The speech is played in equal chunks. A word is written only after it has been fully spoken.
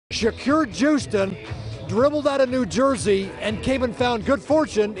Shakur dribbled out of New Jersey and came and found good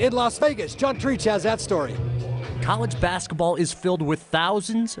fortune in Las Vegas. John Treach has that story. College basketball is filled with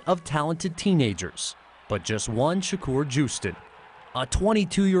thousands of talented teenagers, but just one Shakur Justin, a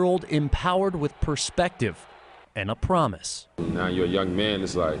 22-year-old empowered with perspective and a promise. Now you're a young man,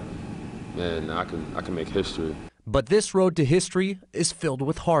 it's like, man, I can make history. But this road to history is filled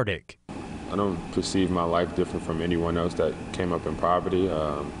with heartache. I don't perceive my life different from anyone else that came up in poverty.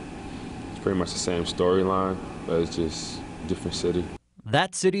 It's pretty much the same storyline, but it's just a different city.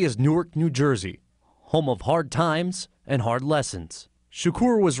 That city is Newark, New Jersey, home of hard times and hard lessons.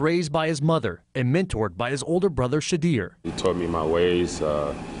 Shakur was raised by his mother and mentored by his older brother, Shadir. He taught me my ways, you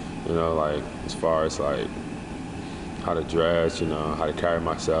know, like as far as like how to dress, you know, how to carry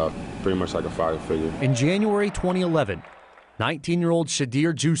myself, pretty much like a father figure. In January 2011, 19-year-old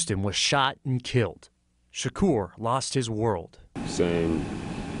Shakur Justin was shot and killed. Shakur lost his world. Same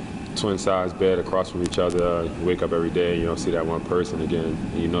twin-size bed across from each other. You wake up every day, you don't see that one person again,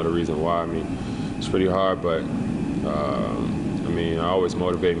 and you know the reason why. I mean, it's pretty hard, but I mean, it always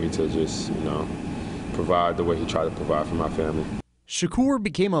motivated me to just, you know, provide the way he tried to provide for my family. Shakur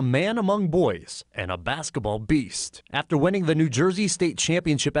became a man among boys and a basketball beast. After winning the New Jersey State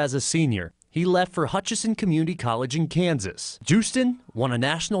Championship as a senior, he left for Hutchinson Community College in Kansas. Justin won a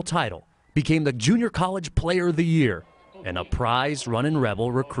national title, became the Junior College Player of the Year, and a prize running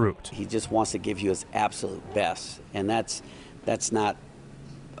Rebel recruit. He just wants to give you his absolute best, and that's not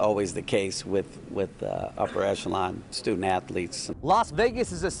always the case with upper echelon student athletes. Las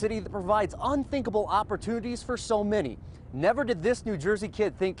Vegas is a city that provides unthinkable opportunities for so many. Never did this New Jersey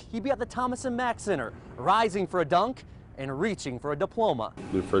kid think he'd be at the Thomas and Mack Center, rising for a dunk and reaching for a diploma.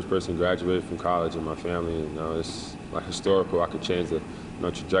 The first person graduated from college in my family, and it's like historical. I could change the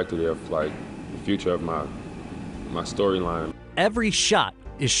trajectory of like the future of my storyline. Every shot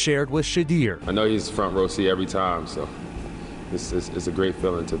is shared with Shadir. I know he's front row seat every time, so it's a great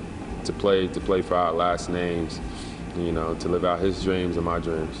feeling to play for our last names, you know, to live out his dreams and my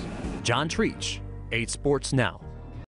dreams. John Treach, 8 Sports Now.